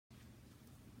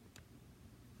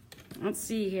Let's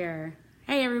see here.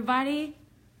 Hey, everybody.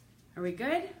 Are we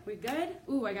good? We good?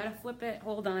 Ooh, I gotta flip it.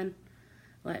 Hold on.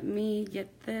 Let me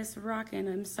get this rocking.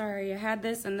 I'm sorry. I had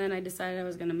this and then I decided I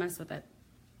was gonna mess with it.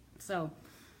 So,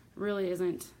 really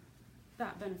isn't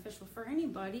that beneficial for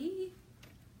anybody.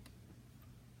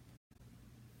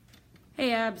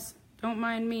 Hey, Abs. Don't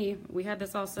mind me. We had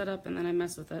this all set up and then I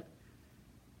messed with it.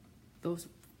 Go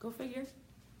figure.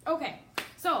 Okay.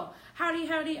 So,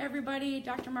 howdy everybody,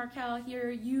 Dr. Marqelle here.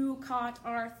 You caught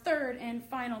our third and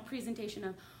final presentation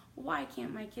of why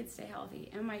can't my kids stay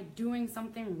healthy? Am I doing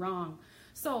something wrong?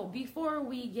 So, before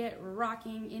we get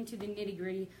rocking into the nitty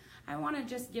gritty, I want to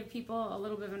just give people a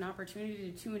little bit of an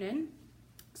opportunity to tune in.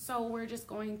 So, we're just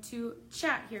going to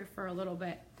chat here for a little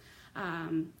bit.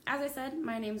 As I said,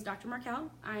 my name is Dr. Marqelle.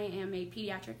 I am a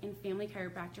pediatric and family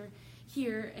chiropractor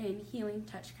here in Healing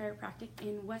Touch Chiropractic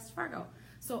in West Fargo.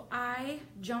 So I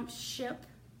jumped ship,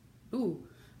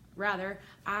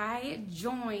 I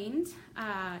joined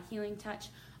Healing Touch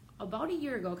about a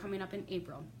year ago, coming up in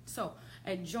April. So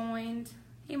I joined,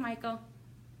 hey Michael,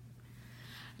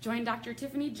 joined Dr.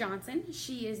 Tiffany Johnson.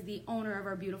 She is the owner of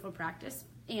our beautiful practice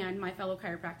and my fellow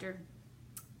chiropractor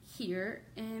here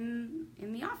in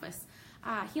the office.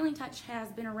 Healing Touch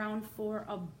has been around for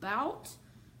about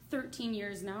 13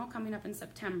 years now, coming up in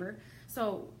September.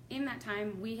 So in that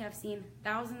time, we have seen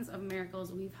thousands of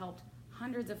miracles. We've helped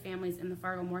hundreds of families in the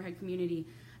Fargo-Moorhead community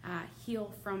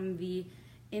heal from the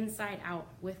inside out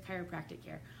with chiropractic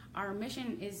care. Our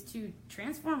mission is to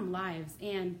transform lives,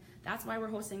 and that's why we're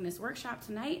hosting this workshop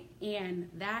tonight, and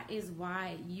that is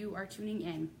why you are tuning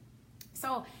in.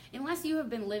 So unless you have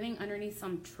been living underneath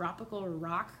some tropical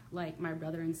rock like my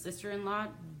brother and sister-in-law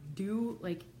do,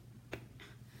 like,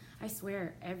 I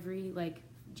swear, every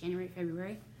January,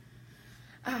 February,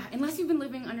 unless you've been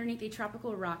living underneath a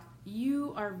tropical rock,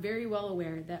 you are very well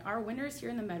aware that our winters here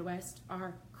in the Midwest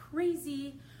are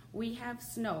crazy. We have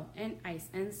snow and ice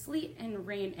and sleet and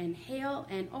rain and hail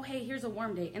and, oh hey, here's a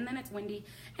warm day, and then it's windy,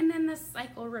 and then the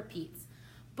cycle repeats.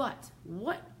 But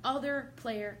what other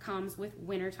player comes with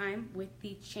wintertime with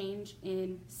the change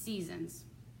in seasons?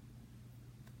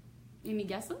 Any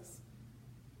guesses?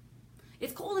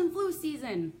 It's cold and flu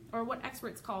season, or what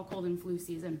experts call cold and flu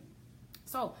season.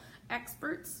 So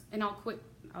experts, and I'll quit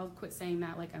saying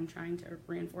that like I'm trying to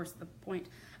reinforce the point.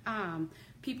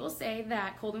 People say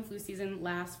that cold and flu season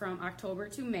lasts from October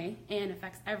to May and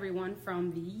affects everyone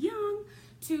from the young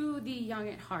to the young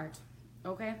at heart,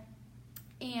 okay?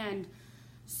 And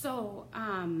so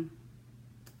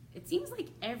it seems like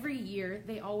every year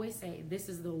they always say this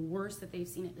is the worst that they've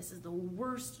seen it. This is the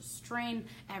worst strain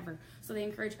ever. So they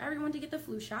encourage everyone to get the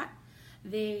flu shot.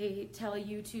 They tell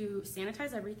you to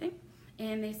sanitize everything,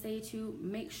 and they say to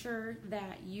make sure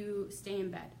that you stay in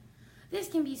bed. This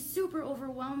can be super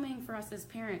overwhelming for us as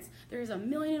parents. There's a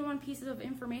million and one pieces of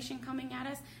information coming at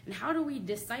us, and how do we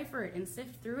decipher it and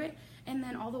sift through it, and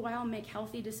then all the while make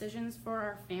healthy decisions for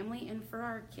our family and for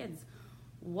our kids?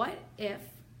 What if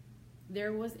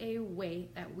there was a way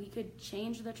that we could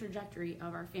change the trajectory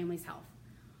of our family's health?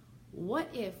 What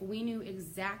if we knew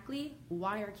exactly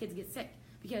why our kids get sick?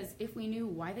 Because if we knew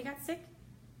why they got sick,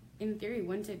 in theory,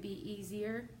 wouldn't it be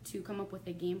easier to come up with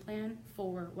a game plan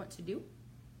for what to do?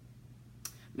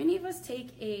 Many of us take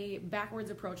a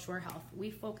backwards approach to our health.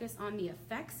 We focus on the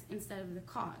effects instead of the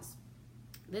cause.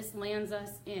 This lands us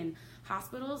in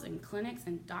hospitals and clinics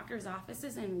and doctors'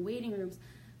 offices and waiting rooms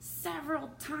several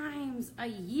times a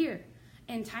year,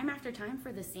 and time after time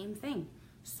for the same thing: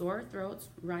 sore throats,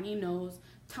 runny nose,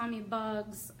 tummy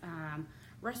bugs,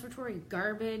 respiratory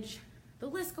garbage. The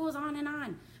list goes on and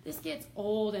on. This gets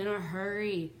old in a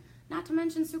hurry, not to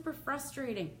mention super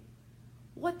frustrating.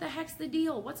 What the heck's the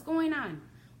deal? What's going on?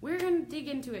 We're going to dig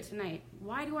into it tonight.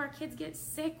 Why do our kids get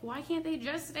sick? Why can't they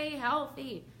just stay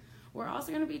healthy? We're also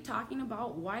going to be talking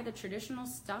about why the traditional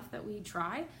stuff that we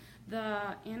try,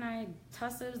 the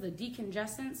antitussives, the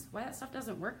decongestants, why that stuff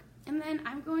doesn't work. And then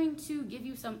I'm going to give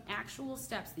you some actual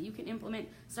steps that you can implement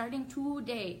starting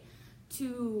today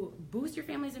to boost your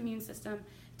family's immune system,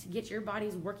 to get your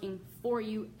bodies working for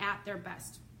you at their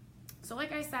best. So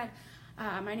like I said,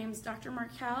 my name is Dr.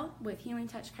 Marqelle with Healing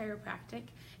Touch Chiropractic,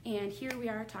 and here we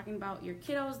are talking about your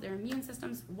kiddos, their immune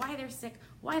systems, why they're sick,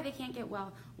 why they can't get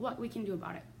well, what we can do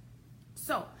about it.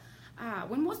 So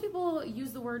when most people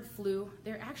use the word flu,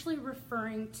 they're actually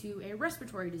referring to a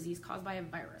respiratory disease caused by a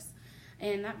virus.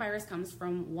 And that virus comes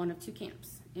from one of two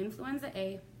camps: influenza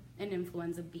A and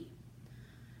influenza B.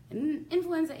 And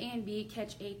influenza A and B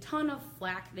catch a ton of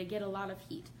flack. They get a lot of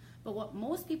heat. But what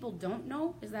most people don't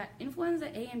know is that influenza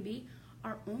A and B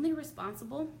are only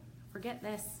responsible, forget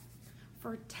this,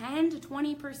 for 10 to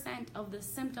 20% of the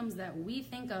symptoms that we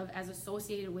think of as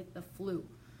associated with the flu,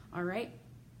 all right?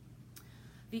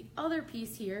 The other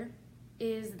piece here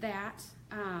is that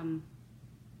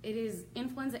it is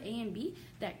influenza A and B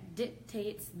that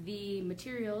dictates the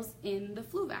materials in the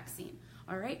flu vaccine,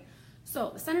 all right?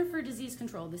 So the Center for Disease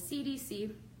Control, the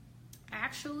CDC,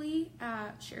 actually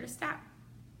shared a stat.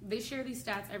 They share these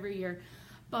stats every year,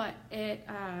 but it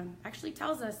actually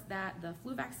tells us that the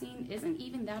flu vaccine isn't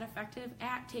even that effective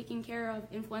at taking care of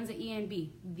influenza A and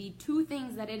B, the two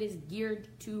things that it is geared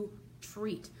to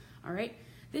treat, all right?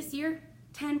 This year,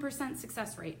 10%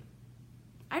 success rate.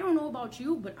 I don't know about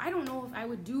you, but I don't know if I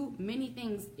would do many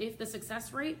things if the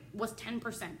success rate was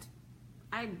 10%.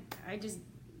 I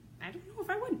don't know if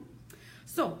I would.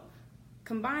 So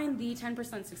combine the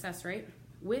 10% success rate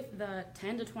with the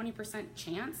 10 to 20%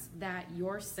 chance that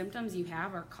your symptoms you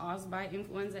have are caused by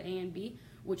influenza A and B,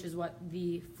 which is what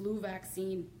the flu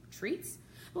vaccine treats.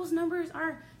 Those numbers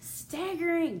are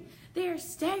staggering. They are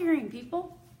staggering,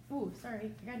 people. Ooh,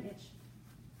 sorry, I got an itch.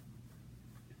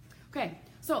 Okay,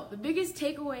 so the biggest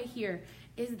takeaway here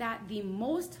is that the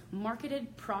most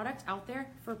marketed product out there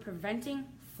for preventing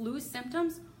flu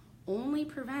symptoms only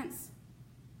prevents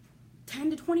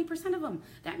 10 to 20% of them.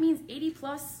 That means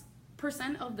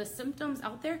 80+% of the symptoms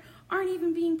out there aren't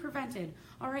even being prevented,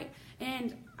 all right?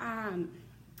 And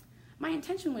my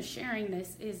intention with sharing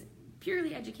this is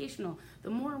purely educational. The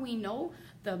more we know,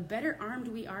 the better armed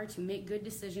we are to make good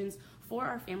decisions for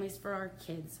our families, for our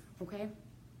kids, okay?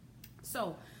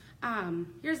 So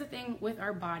here's the thing with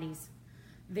our bodies.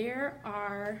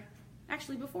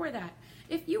 Actually before that,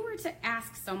 if you were to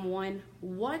ask someone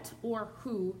what or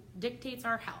who dictates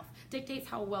our health, dictates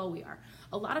how well we are,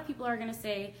 a lot of people are gonna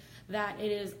say that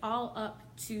it is all up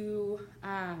to,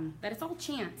 that it's all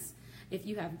chance. If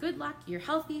you have good luck, you're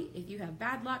healthy. If you have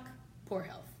bad luck, poor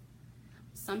health.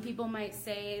 Some people might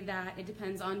say that it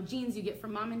depends on genes you get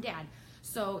from mom and dad.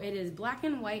 So it is black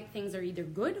and white, things are either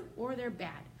good or they're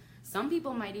bad. Some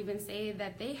people might even say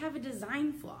that they have a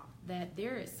design flaw, that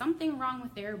there is something wrong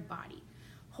with their body.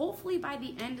 Hopefully by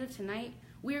the end of tonight,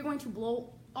 we are going to blow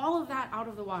all of that out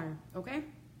of the water, okay?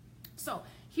 So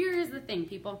here is the thing,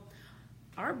 people.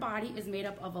 Our body is made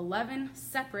up of 11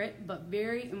 separate but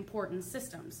very important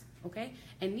systems, okay?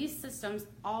 And these systems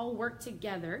all work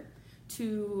together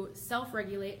to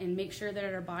self-regulate and make sure that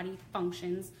our body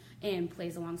functions and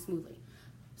plays along smoothly.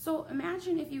 So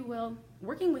imagine, if you will,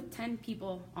 working with 10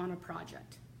 people on a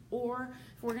project. Or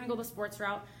if we're gonna go the sports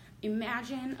route,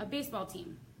 imagine a baseball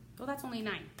team. Well, that's only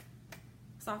 9.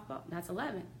 Softball, that's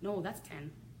 11. No, that's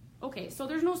 10. Okay, so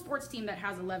there's no sports team that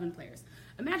has 11 players.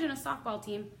 Imagine a softball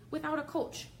team without a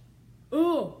coach.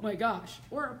 Oh my gosh.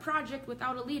 Or a project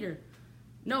without a leader.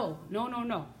 No.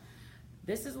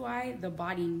 This is why the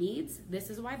body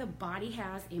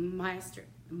has a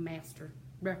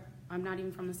I'm not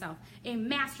even from the South, a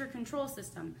master control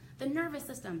system, the nervous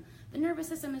system. The nervous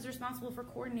system is responsible for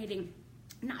coordinating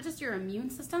not just your immune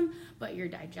system, but your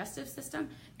digestive system.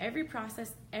 Every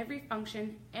process, every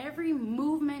function, every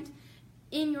movement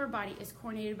in your body is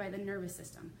coordinated by the nervous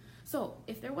system. So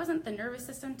if there wasn't the nervous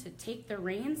system to take the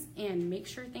reins and make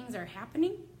sure things are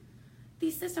happening,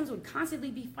 these systems would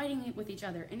constantly be fighting with each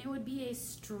other, and it would be a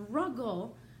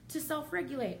struggle to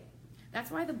self-regulate. That's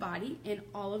why the body, in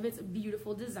all of its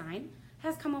beautiful design,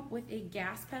 has come up with a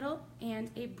gas pedal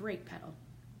and a brake pedal.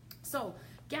 So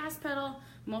gas pedal,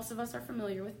 most of us are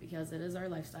familiar with because it is our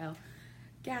lifestyle.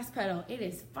 Gas pedal, it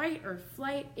is fight or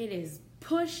flight, it is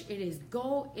push, it is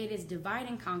go, it is divide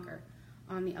and conquer.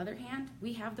 On the other hand,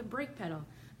 we have the brake pedal.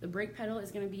 The brake pedal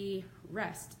is going to be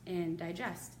rest and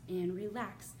digest and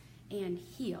relax and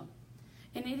heal.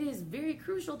 And it is very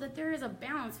crucial that there is a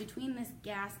balance between this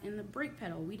gas and the brake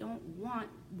pedal. We don't want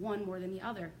one more than the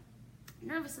other.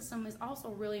 Nervous system is also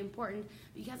really important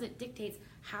because it dictates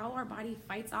how our body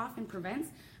fights off and prevents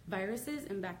viruses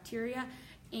and bacteria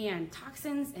and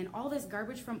toxins and all this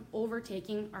garbage from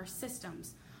overtaking our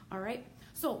systems. All right?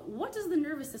 So what does the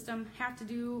nervous system have to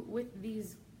do with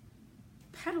these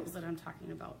pedals that I'm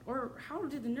talking about? Or how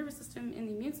do the nervous system and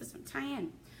the immune system tie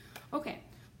in? Okay,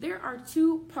 there are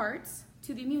 2 parts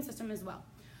to the immune system as well.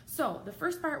 So the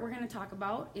first part we're going to talk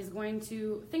about is going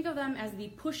to think of them as the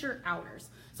pusher outers.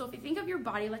 So if you think of your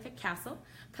body like a castle,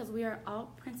 because we are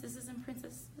all princesses and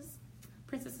princesses.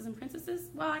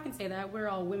 Well, I can say that. We're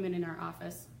all women in our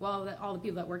office. Well, all the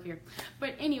people that work here.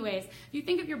 But anyways, if you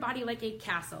think of your body like a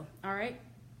castle, all right?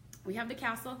 We have the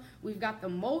castle. We've got the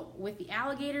moat with the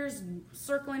alligators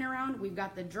circling around. We've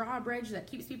got the drawbridge that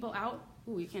keeps people out.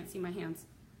 Ooh, you can't see my hands.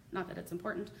 Not that it's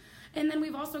important. And then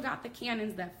we've also got the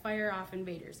cannons that fire off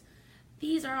invaders.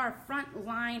 These are our front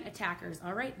line attackers,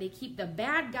 all right? They keep the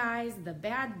bad guys, the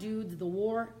bad dudes, the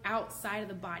war outside of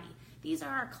the body. These are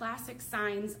our classic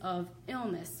signs of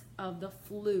illness, of the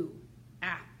flu.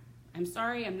 I'm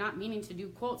sorry, I'm not meaning to do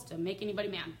quotes to make anybody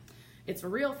mad. It's a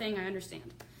real thing, I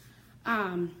understand.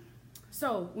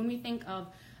 So when we think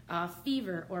of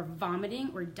fever or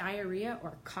vomiting or diarrhea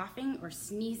or coughing or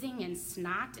sneezing and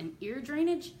snot and ear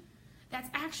drainage, that's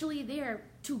actually there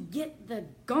to get the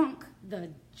gunk, the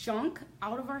junk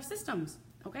out of our systems,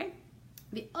 okay?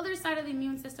 The other side of the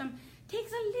immune system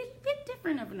takes a little bit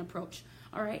different of an approach,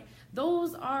 all right?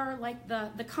 Those are like the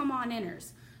come on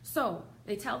inners. So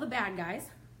they tell the bad guys,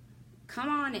 come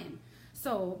on in.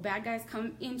 So bad guys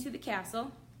come into the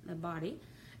castle, the body,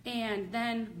 and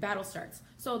then battle starts.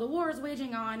 So the war is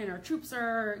waging on and our troops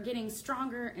are getting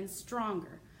stronger and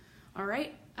stronger, all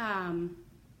right?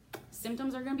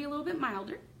 Symptoms are gonna be a little bit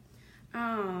milder,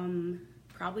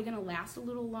 probably gonna last a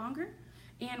little longer,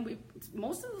 and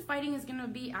most of the fighting is gonna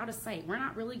be out of sight. We're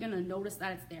not really gonna notice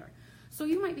that it's there. So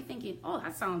you might be thinking, oh,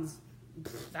 that sounds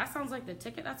like the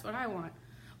ticket, that's what I want.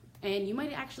 And you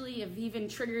might actually have even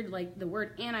triggered like the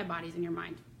word antibodies in your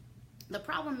mind. The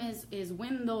problem is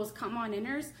when those come on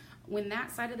inners, when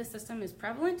that side of the system is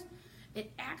prevalent,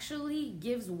 it actually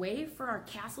gives way for our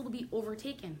castle to be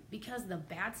overtaken because the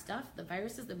bad stuff, the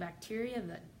viruses, the bacteria,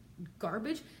 the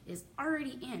garbage is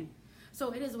already in.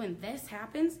 So it is when this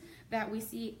happens that we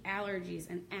see allergies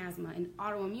and asthma and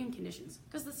autoimmune conditions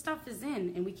because the stuff is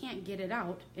in and we can't get it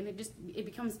out and it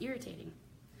becomes irritating.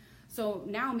 So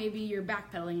now maybe you're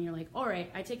backpedaling and you're like, all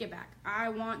right, I take it back. I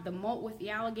want the moat with the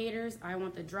alligators. I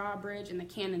want the drawbridge and the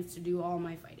cannons to do all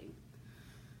my fighting.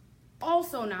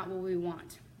 Also not what we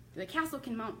want. The castle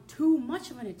can mount too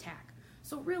much of an attack.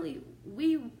 So really,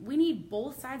 we need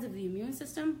both sides of the immune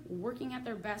system working at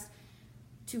their best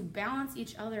to balance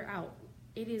each other out.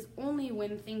 It is only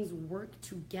when things work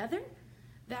together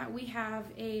that we have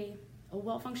a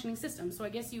well-functioning system. So I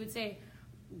guess you would say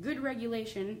good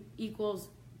regulation equals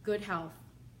good health,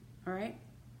 all right?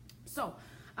 So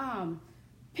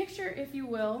picture, if you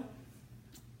will,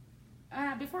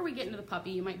 before we get into the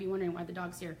puppy, you might be wondering why the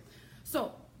dog's here.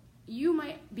 So you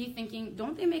might be thinking,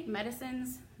 don't they make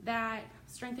medicines that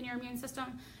strengthen your immune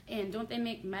system? And don't they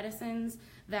make medicines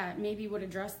that maybe would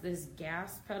address this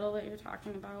gas pedal that you're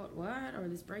talking about? What? Or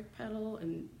this brake pedal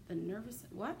and the nervous,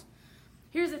 what?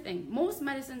 Here's the thing. Most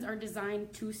medicines are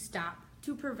designed to stop,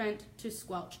 to prevent, to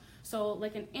squelch. So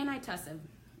like an antitussive,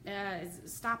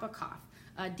 stop a cough.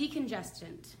 A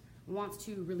decongestant wants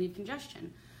to relieve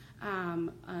congestion.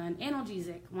 An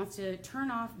analgesic wants to turn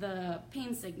off the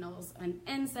pain signals. An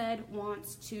NSAID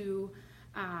wants to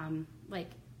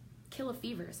like kill a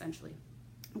fever essentially.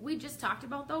 We just talked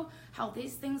about though how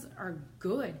these things are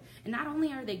good, and not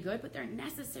only are they good, but they're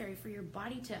necessary for your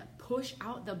body to push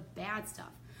out the bad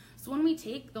stuff. So when we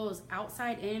take those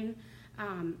outside in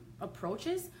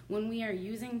approaches, when we are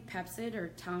using Pepcid or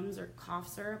Tums or cough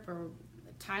syrup or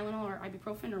Tylenol or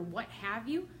ibuprofen or what have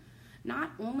you,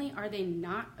 not only are they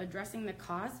not addressing the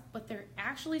cause, but they're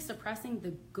actually suppressing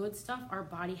the good stuff our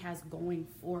body has going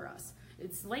for us.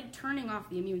 It's like turning off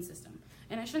the immune system.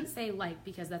 And I shouldn't say like,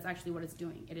 because that's actually what it's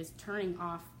doing. It is turning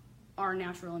off our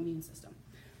natural immune system.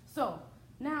 So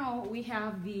now we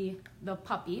have the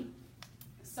puppy.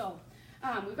 So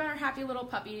we've got our happy little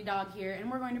puppy dog here, and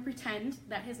we're going to pretend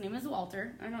that his name is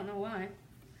Walter. I don't know why.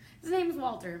 His name is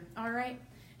Walter, all right?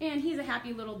 And he's a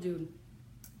happy little dude.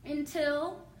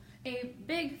 Until a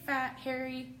big, fat,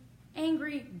 hairy,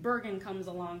 angry Bergen comes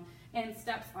along and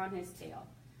steps on his tail.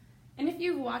 And if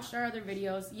you've watched our other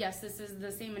videos, yes, this is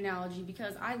the same analogy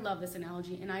because I love this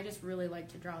analogy and I just really like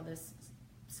to draw this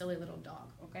silly little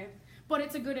dog, okay? But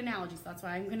it's a good analogy, so that's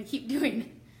why I'm gonna keep doing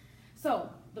it. So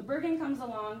the Bergen comes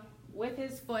along with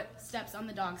his foot, steps on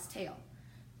the dog's tail.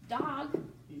 Dog,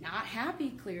 not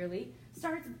happy clearly,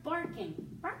 starts barking.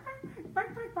 Bark, bark, bark,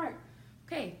 bark, bark, bark.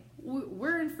 Okay,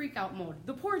 we're in freak out mode.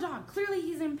 The poor dog, clearly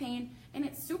he's in pain, and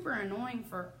it's super annoying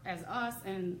for us,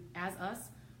 and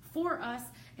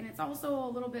it's also a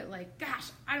little bit like, gosh,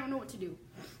 I don't know what to do.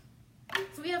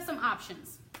 So we have some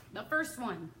options. The first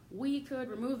one, we could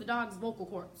remove the dog's vocal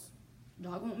cords. The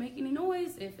dog won't make any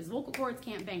noise if his vocal cords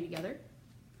can't bang together.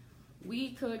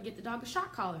 We could get the dog a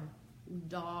shock collar.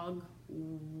 Dog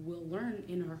will learn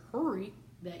in a hurry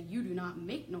that you do not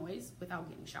make noise without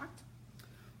getting shocked.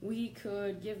 We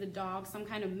could give the dog some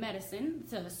kind of medicine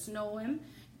to snow him.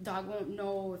 Dog won't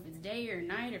know if it's day or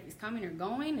night, or if he's coming or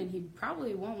going, and he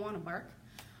probably won't want to bark.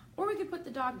 Or we could put the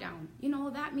dog down. You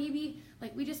know, that maybe,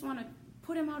 like, we just want to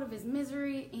put him out of his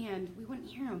misery and we wouldn't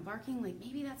hear him barking. Like,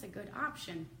 maybe that's a good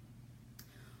option.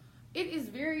 It is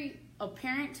very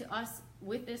apparent to us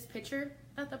with this picture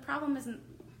that the problem isn't,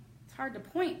 it's hard to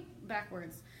point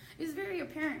backwards. It's very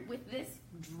apparent with this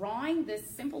drawing, this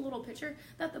simple little picture,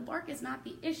 that the bark is not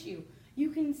the issue. You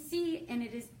can see, and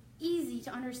it is easy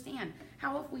to understand,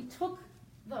 how if we took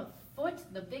the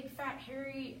foot, the big, fat,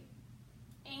 hairy,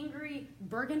 angry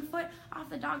Bergen foot off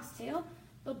the dog's tail,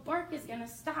 the bark is gonna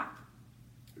stop.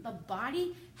 The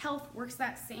body health works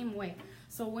that same way.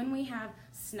 So when we have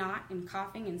snot and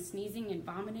coughing and sneezing and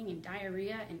vomiting and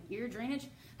diarrhea and ear drainage,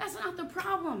 that's not the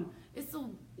problem. It's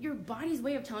your body's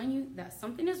way of telling you that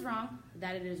something is wrong,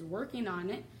 that it is working on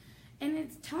it, and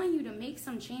it's telling you to make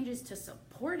some changes to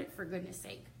support it, for goodness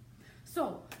sake.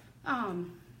 So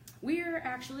we're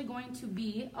actually going to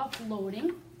be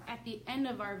uploading at the end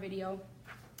of our video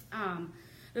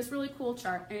this really cool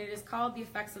chart, and it is called the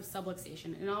effects of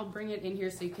subluxation, and I'll bring it in here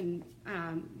so you can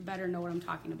better know what I'm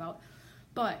talking about.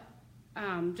 But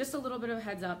just a little bit of a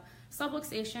heads up,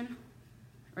 subluxation,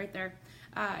 right there,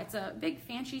 it's a big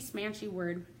fancy smanchy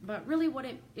word, but really what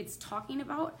it's talking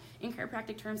about in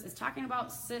chiropractic terms is talking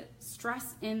about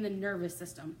stress in the nervous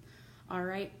system. All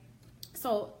right,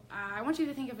 so I want you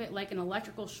to think of it like an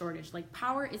electrical shortage, like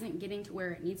power isn't getting to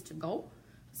where it needs to go,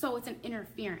 so it's an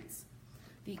interference.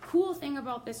 The cool thing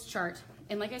about this chart,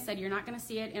 and like I said, you're not going to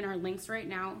see it in our links right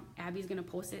now. Abby's going to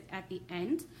post it at the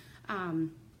end.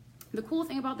 The cool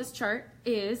thing about this chart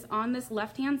is on this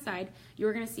left-hand side,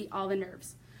 you're going to see all the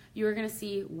nerves. You're going to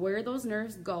see where those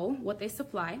nerves go, what they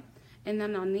supply, and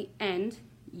then on the end,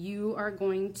 you are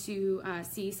going to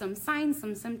see some signs,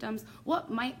 some symptoms, what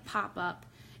might pop up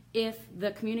if the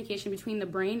communication between the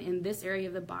brain and this area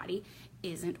of the body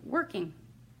isn't working.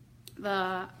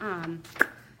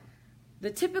 The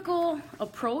typical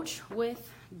approach with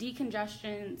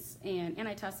decongestants and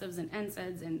antitussives and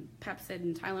NSAIDs and Pepcid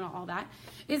and Tylenol, all that,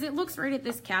 is it looks right at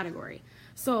this category.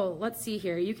 So let's see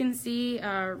here. You can see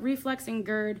reflux and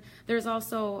GERD. There's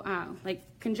also like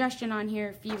congestion on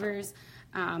here, fevers,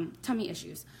 tummy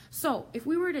issues. So if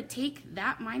we were to take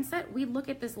that mindset, we'd look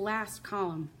at this last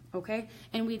column, okay?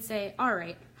 And we'd say, all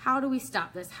right, how do we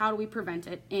stop this? How do we prevent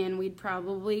it? And we'd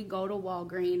probably go to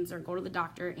Walgreens or go to the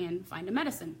doctor and find a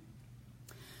medicine.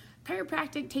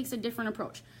 Chiropractic takes a different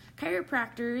approach.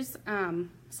 Chiropractors,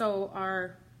 so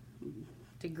our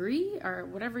degree, or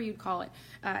whatever you call it,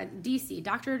 DC,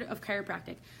 Doctorate of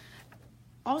Chiropractic,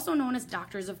 also known as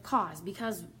Doctors of Cause,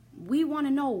 because we want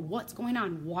to know what's going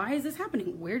on. Why is this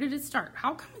happening? Where did it start?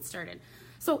 How come it started?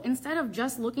 So instead of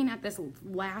just looking at this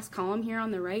last column here on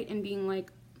the right and being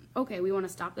like, okay, we want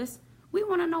to stop this, we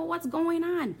want to know what's going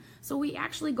on. So we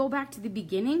actually go back to the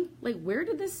beginning, like where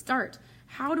did this start?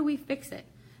 How do we fix it?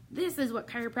 This is what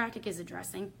chiropractic is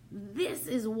addressing. This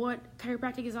is what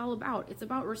chiropractic is all about. It's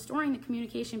about restoring the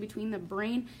communication between the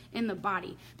brain and the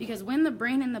body. Because when the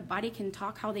brain and the body can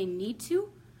talk how they need to,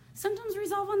 symptoms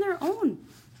resolve on their own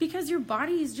because your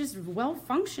body is just well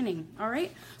functioning, all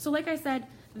right? So like I said,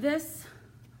 this,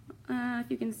 if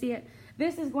you can see it,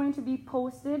 this is going to be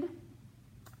posted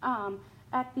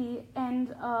at the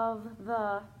end of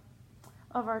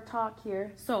our talk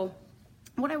here. So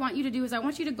what I want you to do is I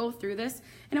want you to go through this,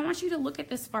 and I want you to look at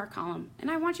this far column,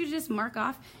 and I want you to just mark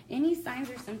off any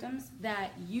signs or symptoms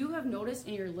that you have noticed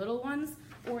in your little ones,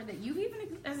 or that you've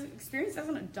even experienced as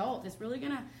an adult. It's really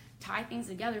going to tie things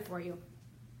together for you.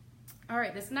 All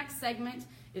right, this next segment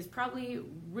is probably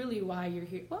really why you're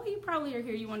here. Well, you probably are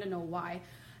here. You want to know why.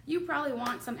 You probably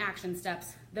want some action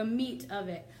steps, the meat of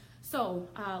it. So,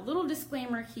 little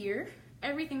disclaimer here.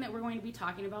 Everything that we're going to be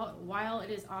talking about, while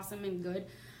it is awesome and good,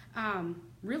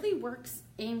 really works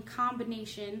in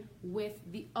combination with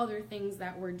the other things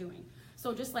that we're doing.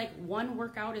 So just like one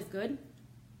workout is good,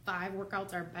 5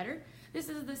 workouts are better, this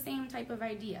is the same type of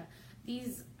idea.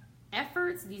 These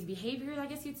efforts, these behaviors, I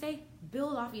guess you'd say,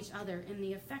 build off each other, and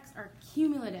the effects are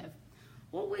cumulative.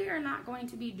 What we are not going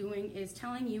to be doing is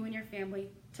telling you and your family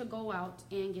to go out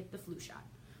and get the flu shot.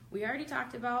 We already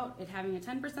talked about it having a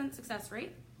 10% success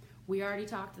rate. We already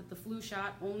talked that the flu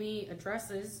shot only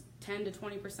addresses 10 to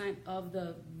 20% of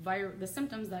the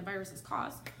symptoms that viruses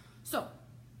cause. So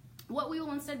what we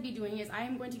will instead be doing is I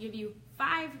am going to give you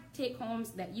 5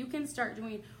 take-homes that you can start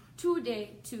doing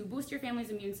today to boost your family's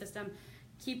immune system,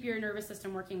 keep your nervous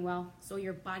system working well so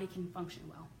your body can function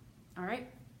well. All right?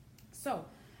 So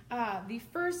the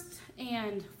first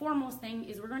and foremost thing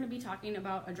is we're going to be talking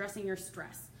about addressing your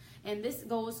stress. And this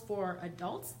goes for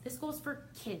adults. This goes for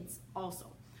kids also.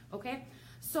 Okay?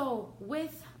 So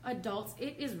with adults,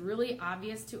 it is really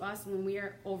obvious to us when we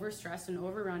are overstressed and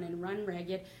overrun and run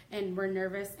ragged and we're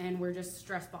nervous and we're just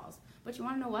stress balls. But you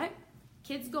want to know what?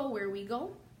 Kids go where we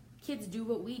go. Kids do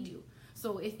what we do.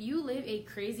 So if you live a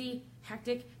crazy,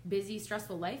 hectic, busy,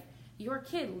 stressful life, your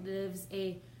kid lives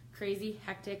a crazy,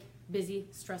 hectic, busy,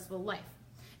 stressful life.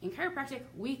 In chiropractic,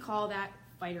 we call that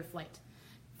fight or flight.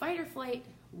 Fight or flight,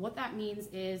 what that means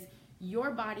is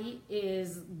your body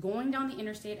is going down the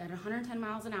interstate at 110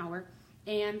 miles an hour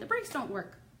and the brakes don't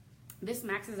work. This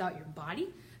maxes out your body.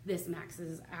 This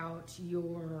maxes out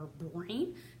your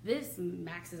brain. This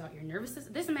maxes out your nervous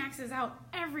system. This maxes out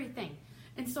everything.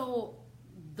 And so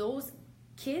those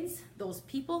kids, those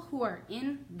people who are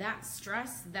in that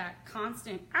stress, that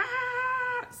constant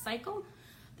cycle,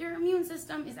 their immune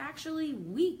system is actually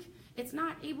weak. It's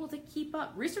not able to keep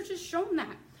up. Research has shown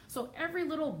that. So every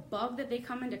little bug that they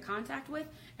come into contact with,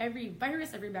 every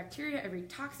virus, every bacteria, every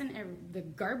toxin, the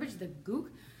garbage, the gook,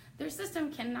 their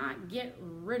system cannot get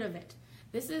rid of it.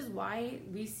 This is why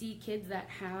we see kids that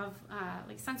have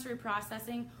like sensory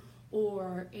processing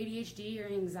or ADHD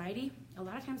or anxiety. A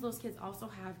lot of times those kids also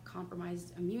have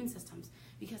compromised immune systems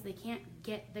because they can't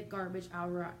get the garbage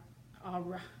out,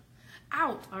 all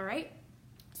right?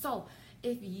 So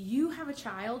if you have a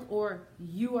child or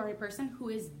you are a person who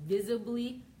is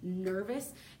visibly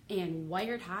nervous and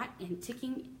wired hot and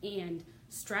ticking and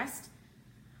stressed,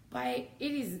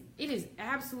 it is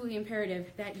absolutely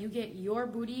imperative that you get your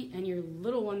booty and your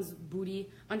little one's booty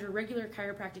under regular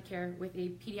chiropractic care with a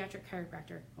pediatric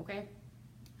chiropractor, okay?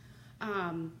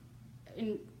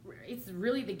 And it's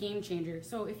really the game changer.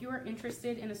 So if you are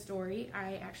interested in a story,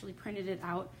 I actually printed it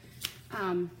out.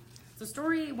 It's a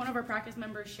story one of our practice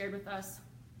members shared with us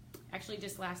actually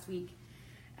just last week.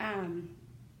 And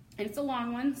it's a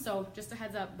long one, so just a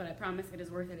heads up, but I promise it is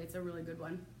worth it. It's a really good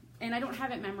one. And I don't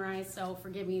have it memorized, so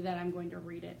forgive me that I'm going to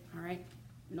read it, all right?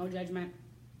 No judgment.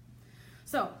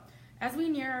 So, as we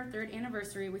near our 3rd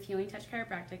anniversary with Healing Touch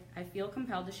Chiropractic, I feel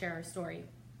compelled to share our story.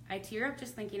 I tear up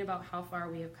just thinking about how far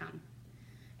we have come.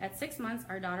 At 6 months,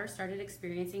 our daughter started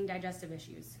experiencing digestive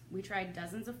issues. We tried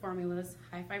dozens of formulas,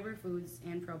 high-fiber foods,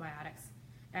 and probiotics.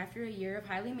 After a year of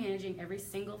highly managing every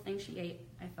single thing she ate,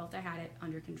 I felt I had it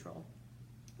under control.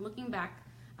 Looking back,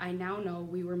 I now know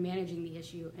we were managing the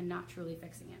issue and not truly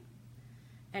fixing it.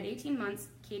 At 18 months,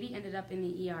 Katie ended up in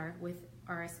the ER with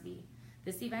RSV.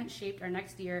 This event shaped our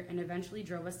next year and eventually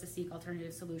drove us to seek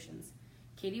alternative solutions.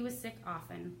 Katie was sick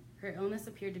often. Her illness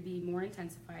appeared to be more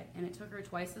intensified, and it took her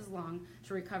twice as long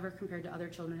to recover compared to other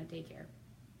children at daycare.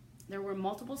 There were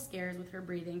multiple scares with her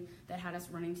breathing that had us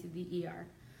running to the ER.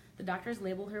 The doctors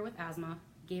labeled her with asthma,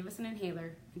 gave us an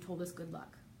inhaler, and told us good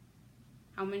luck.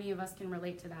 How many of us can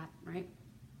relate to that, right?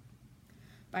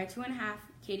 By 2.5,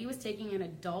 Katie was taking an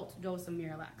adult dose of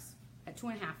Miralax. At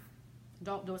 2.5,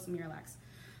 adult dose of Miralax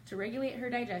to regulate her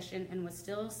digestion and was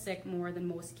still sick more than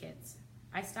most kids.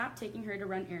 I stopped taking her to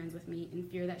run errands with me in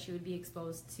fear that she would be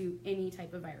exposed to any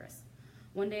type of virus.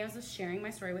 One day I was sharing my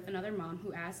story with another mom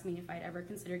who asked me if I'd ever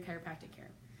considered chiropractic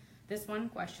care. This one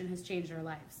question has changed our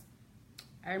lives.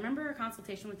 I remember her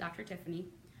consultation with Dr. Tiffany.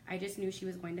 I just knew she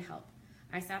was going to help.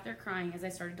 I sat there crying as I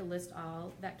started to list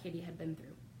all that Katie had been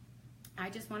through. I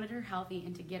just wanted her healthy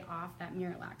and to get off that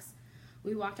Miralax.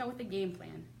 We walked out with a game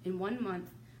plan. In 1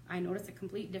 month, I noticed a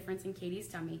complete difference in Katie's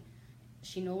tummy.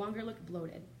 She no longer looked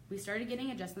bloated. We started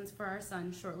getting adjustments for our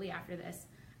son shortly after this.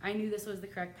 I knew this was the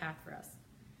correct path for us.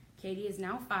 Katie is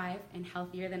now 5 and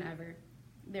healthier than ever.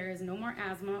 There is no more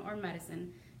asthma or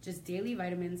medicine, just daily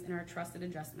vitamins and our trusted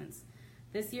adjustments.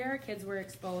 This year, our kids were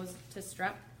exposed to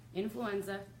strep,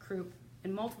 influenza, croup,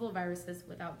 and multiple viruses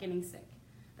without getting sick.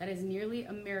 That is nearly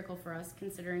a miracle for us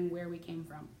considering where we came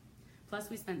from. Plus,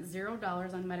 we spent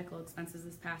 $0 on medical expenses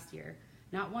this past year.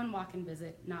 Not one walk-in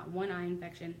visit, not one eye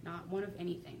infection, not one of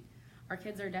anything. Our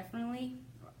kids are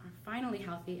finally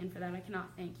healthy, and for that I cannot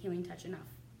thank Healing Touch enough.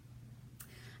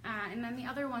 And then the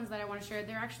other ones that I want to share,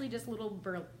 they're actually just little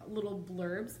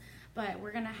blurbs, but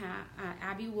we're going to have,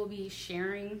 Abby will be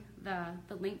sharing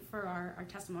the link for our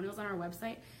testimonials on our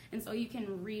website, and so you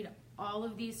can read all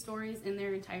of these stories in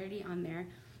their entirety on there.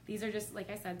 These are just, like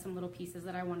I said, some little pieces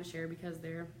that I want to share because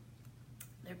they're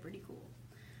pretty cool.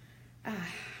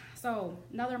 So,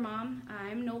 another mom,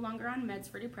 I'm no longer on meds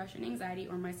for depression, anxiety,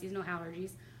 or my seasonal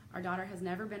allergies. Our daughter has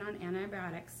never been on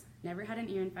antibiotics, never had an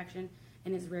ear infection,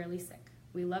 and is rarely sick.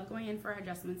 We love going in for our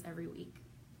adjustments every week.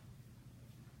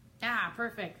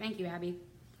 Perfect. Thank you, Abby.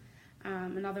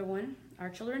 Another one, our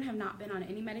children have not been on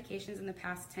any medications in the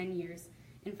past 10 years.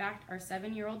 In fact, our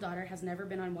 7-year-old daughter has never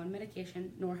been on one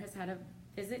medication, nor has had to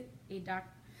visit a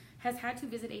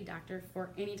doctor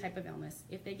for any type of illness.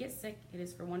 If they get sick, it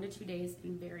is for 1 to 2 days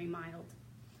and very mild.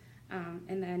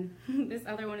 And then this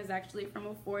other one is actually from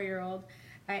a 4-year-old.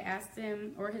 I asked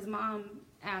him, or his mom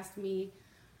asked me,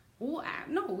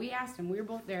 we asked him, we were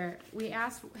both there. We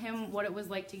asked him what it was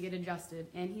like to get adjusted,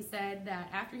 and he said that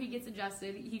after he gets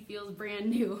adjusted, he feels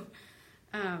brand new.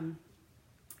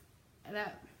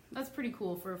 that's pretty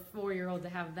cool for a 4-year-old to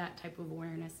have that type of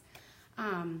awareness.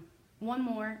 One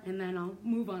more, and then I'll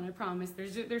move on, I promise.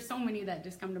 There's so many that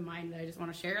just come to mind that I just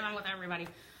want to share them with everybody.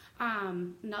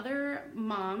 Another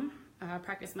mom,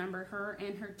 practice member, her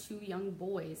and her 2 young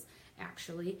boys,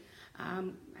 actually,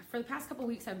 for the past couple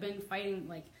weeks have been fighting,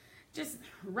 like, just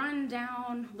run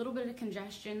down, a little bit of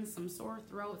congestion, some sore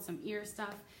throat, some ear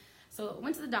stuff. So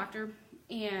went to the doctor,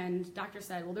 and doctor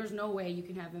said, well, there's no way you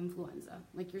can have influenza.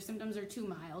 Like, your symptoms are too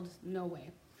mild, no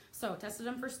way. So tested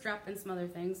them for strep and some other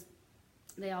things.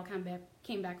 They all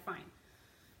came back fine.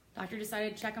 Doctor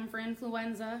decided to check them for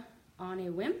influenza on a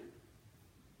whim.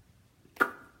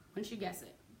 Once you guess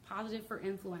it, positive for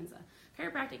influenza.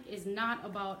 Chiropractic is not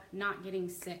about not getting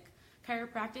sick.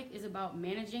 Chiropractic is about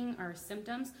managing our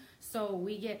symptoms so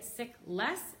we get sick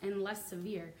less and less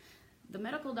severe. The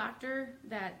medical doctor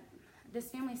that this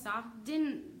family saw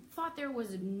thought there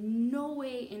was no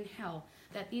way in hell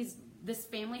that this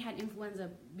family had influenza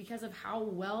because of how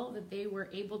well that they were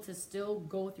able to still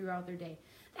go throughout their day.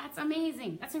 That's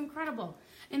amazing. That's incredible.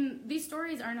 And these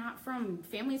stories are not from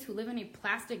families who live in a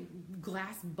plastic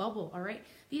glass bubble, all right?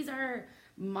 These are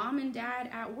mom and dad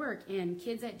at work and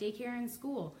kids at daycare and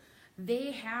school.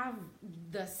 They have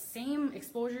the same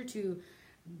exposure to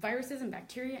viruses and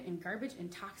bacteria and garbage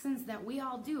and toxins that we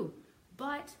all do,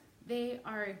 but they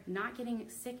are not getting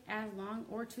sick as long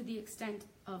or to the extent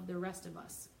of the rest of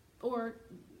us, or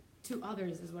to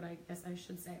others is what I guess I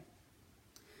should say.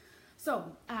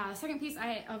 So, second piece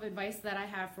of advice that I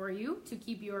have for you to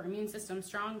keep your immune system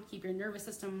strong, keep your nervous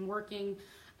system working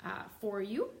for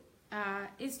you,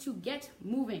 is to get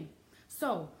moving.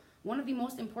 So, one of the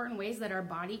most important ways that our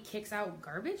body kicks out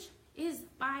garbage is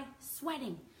by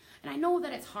sweating. And I know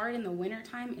that it's hard in the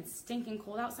wintertime, it's stinking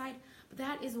cold outside, but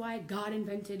that is why God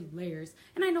invented layers.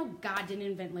 And I know God didn't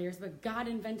invent layers, but God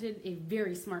invented a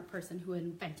very smart person who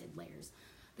invented layers.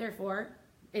 Therefore,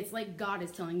 it's like God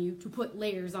is telling you to put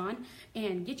layers on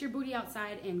and get your booty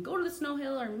outside and go to the snow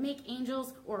hill or make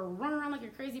angels or run around like a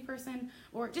crazy person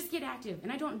or just get active.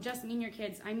 And I don't just mean your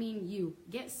kids, I mean you.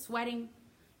 Get sweating,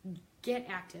 get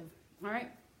active, all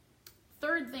right?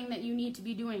 Third thing that you need to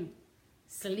be doing,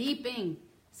 sleeping.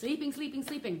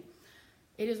 Sleeping.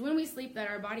 It is when we sleep that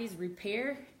our bodies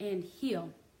repair and heal.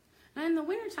 Now in the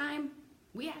wintertime,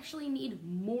 we actually need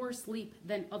more sleep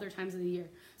than other times of the year.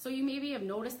 So you maybe have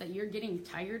noticed that you're getting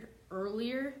tired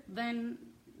earlier than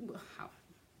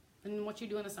what you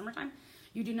do in the summertime.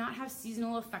 You do not have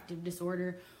seasonal affective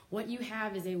disorder. What you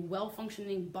have is a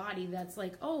well-functioning body that's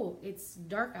like, oh, it's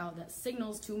dark out. That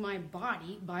signals to my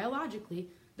body biologically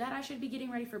that I should be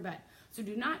getting ready for bed. So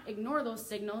do not ignore those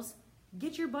signals.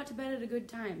 Get your butt to bed at a good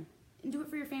time. And do it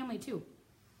for your family too.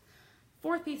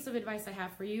 Fourth piece of advice I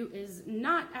have for you is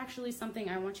not actually something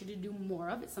I want you to do more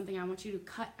of. It's something I want you to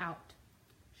cut out.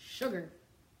 Sugar.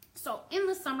 So in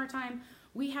the summertime,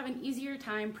 we have an easier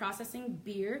time processing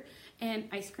beer and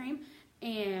ice cream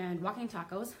and walking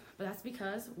tacos, but that's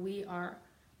because we are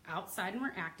outside and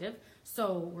we're active.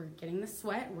 So we're getting the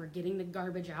sweat, we're getting the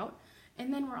garbage out,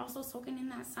 and then we're also soaking in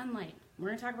that sunlight. We're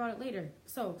going to talk about it later.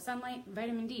 So sunlight,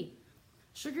 vitamin D.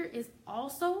 Sugar is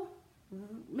also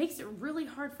makes it really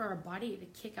hard for our body to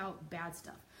kick out bad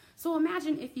stuff. So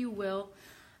imagine, if you will,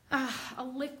 a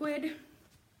liquid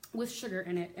with sugar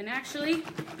in it. And actually,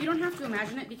 you don't have to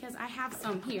imagine it because I have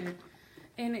some here.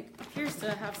 And it appears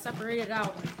to have separated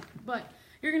out. But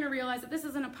you're going to realize that this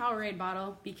isn't a Powerade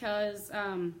bottle because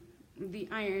the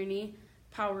irony,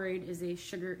 Powerade is a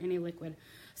sugar in a liquid.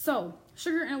 So,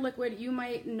 sugar in a liquid, you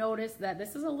might notice that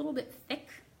this is a little bit thick,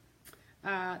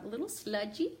 a little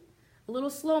sludgy, a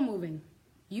little slow moving.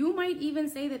 You might even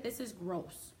say that this is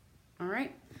gross, all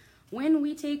right? When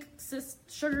we take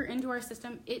sugar into our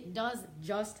system, it does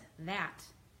just that.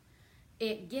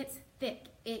 It gets thick,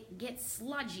 it gets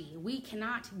sludgy. We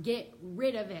cannot get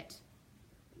rid of it.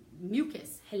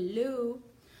 Mucus, hello.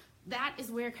 That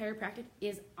is where chiropractic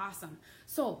is awesome.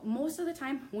 So most of the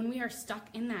time when we are stuck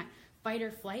in that fight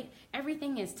or flight,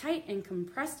 everything is tight and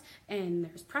compressed and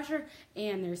there's pressure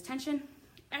and there's tension.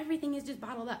 Everything is just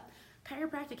bottled up.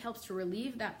 Chiropractic helps to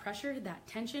relieve that pressure, that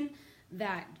tension,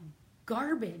 that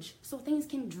garbage, so things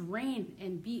can drain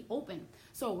and be open.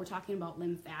 So we're talking about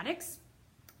lymphatics,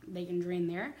 they can drain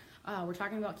there. We're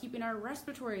talking about keeping our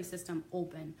respiratory system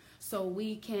open so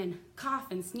we can cough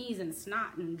and sneeze and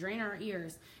snot and drain our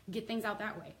ears, get things out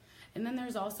that way. And then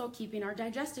there's also keeping our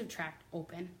digestive tract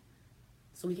open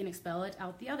so we can expel it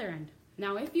out the other end.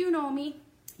 Now, if you know me,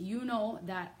 you know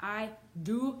that I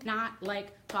do not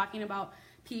like talking about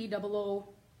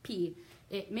P-O-O-P.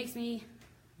 It makes me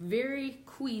very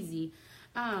queasy.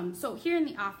 So here in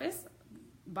the office,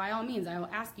 by all means, I will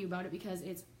ask you about it because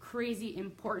it's crazy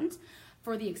important.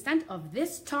 For the extent of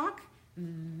this talk,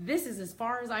 this is as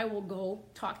far as I will go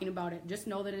talking about it. Just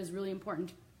know that it is really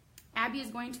important. Abby is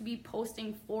going to be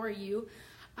posting for you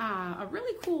a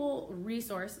really cool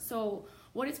resource. So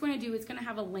what it's going to do, it's going to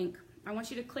have a link. I want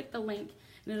you to click the link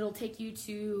and it'll take you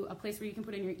to a place where you can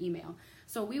put in your email.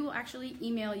 So we will actually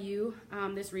email you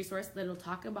this resource that'll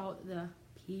talk about the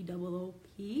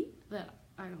POOP that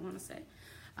I don't want to say.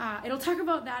 It'll talk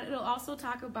about that. It'll also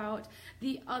talk about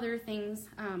the other things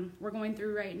we're going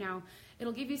through right now.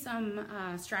 It'll give you some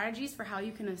strategies for how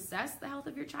you can assess the health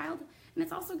of your child. And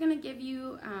it's also going to give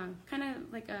you kind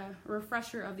of like a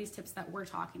refresher of these tips that we're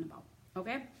talking about.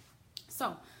 Okay?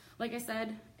 So, like I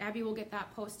said, Abby will get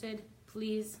that posted.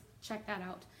 Please check that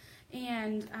out.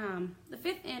 And the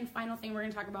fifth and final thing we're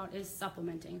going to talk about is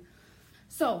supplementing.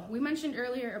 So, we mentioned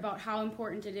earlier about how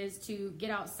important it is to get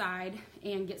outside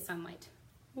and get sunlight.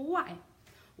 Why?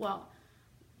 Well,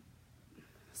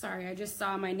 sorry, I just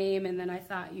saw my name and then I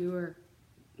thought you were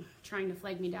trying to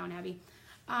flag me down, Abby.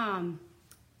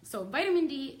 So vitamin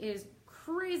D is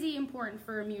crazy important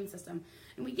for immune system.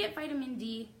 And we get vitamin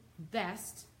D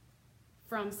best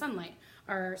from sunlight.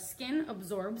 Our skin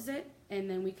absorbs it and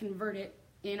then we convert it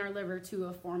in our liver to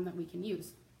a form that we can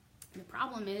use. The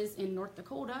problem is in North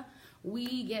Dakota,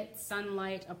 we get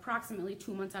sunlight approximately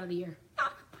 2 months out of the year.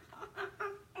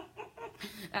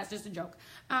 That's just a joke.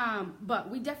 But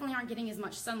we definitely aren't getting as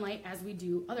much sunlight as we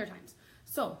do other times.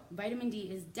 So vitamin D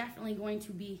is definitely going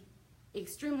to be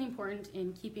extremely important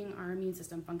in keeping our immune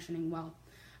system functioning well.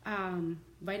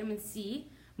 Vitamin C,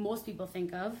 most people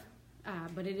think of,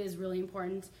 but it is really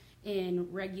important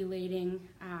in regulating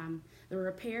the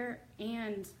repair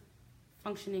and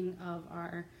functioning of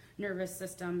our nervous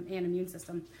system and immune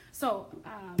system. So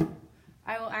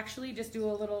I will actually just do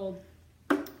a little.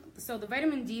 So the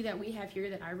vitamin D that we have here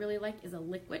that I really like is a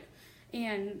liquid.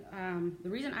 And the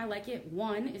reason I like it,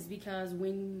 one, is because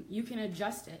when you can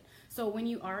adjust it. So when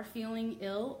you are feeling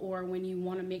ill or when you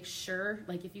want to make sure,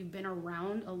 like if you've been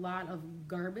around a lot of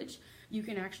garbage, you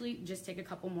can actually just take a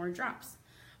couple more drops.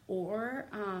 Or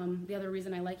the other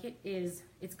reason I like it is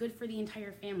it's good for the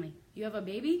entire family. You have a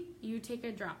baby, you take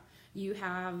a drop. You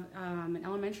have an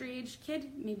elementary age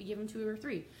kid, maybe give them 2 or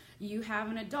 3. You have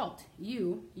an adult,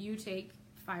 you take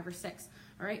 5 or 6.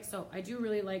 All right, so I do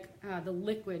really like the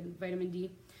liquid vitamin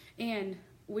D. And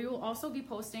we will also be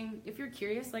posting, if you're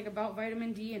curious like about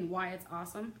vitamin D and why it's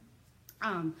awesome,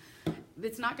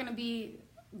 it's not going to be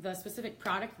the specific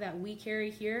product that we carry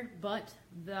here, but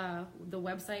the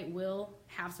website will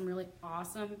have some really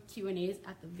awesome Q&As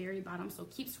at the very bottom, so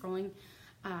keep scrolling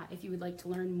if you would like to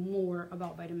learn more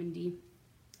about vitamin D.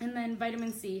 And then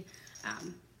vitamin C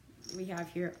we have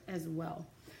here as well.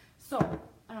 So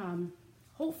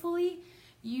hopefully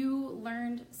you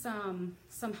learned some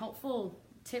helpful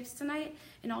tips tonight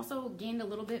and also gained a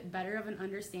little bit better of an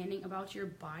understanding about your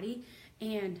body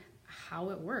and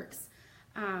how it works.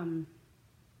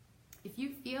 If you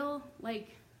feel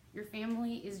like your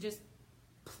family is just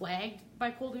plagued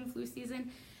by cold and flu season,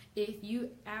 if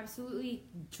you absolutely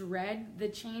dread the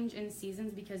change in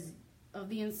seasons because of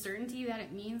the uncertainty that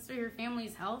it means for your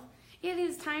family's health, it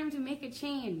is time to make a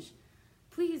change.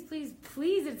 Please, please,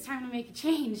 please, it's time to make a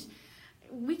change.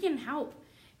 We can help.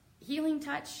 Healing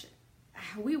Touch,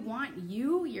 we want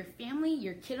you, your family,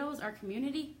 your kiddos, our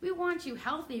community. We want you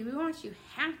healthy. We want you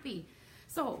happy.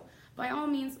 So, by all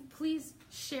means, please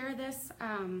share this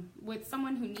with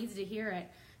someone who needs to hear it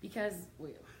because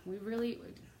we really,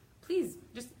 please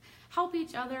just help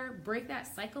each other break that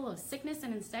cycle of sickness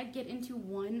and instead get into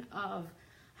one of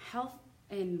health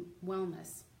and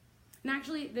wellness. And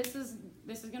actually, this is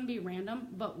going to be random,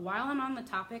 but while I'm on the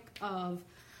topic of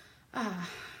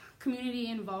community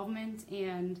involvement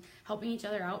and helping each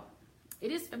other out,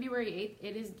 it is February 8th.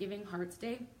 It is Giving Hearts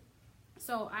Day.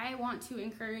 So I want to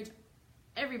encourage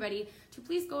everybody to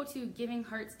please go to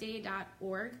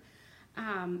givingheartsday.org.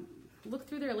 Look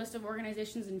through their list of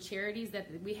organizations and charities that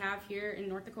we have here in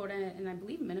North Dakota and I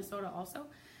believe Minnesota also,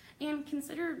 and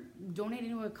consider donating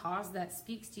to a cause that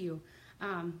speaks to you.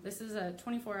 This is a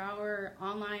 24-hour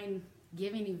online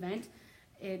giving event.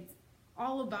 It's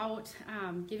all about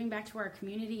giving back to our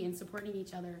community and supporting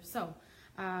each other. So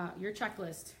your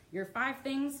checklist, your 5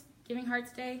 things, Giving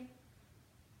Hearts Day,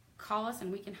 call us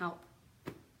and we can help.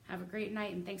 Have a great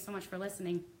night and thanks so much for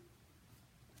listening.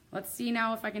 Let's see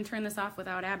now if I can turn this off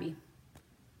without Abby.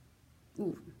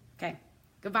 Ooh, okay.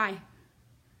 Goodbye.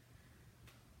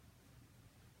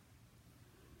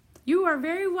 You are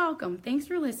very welcome. Thanks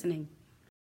for listening.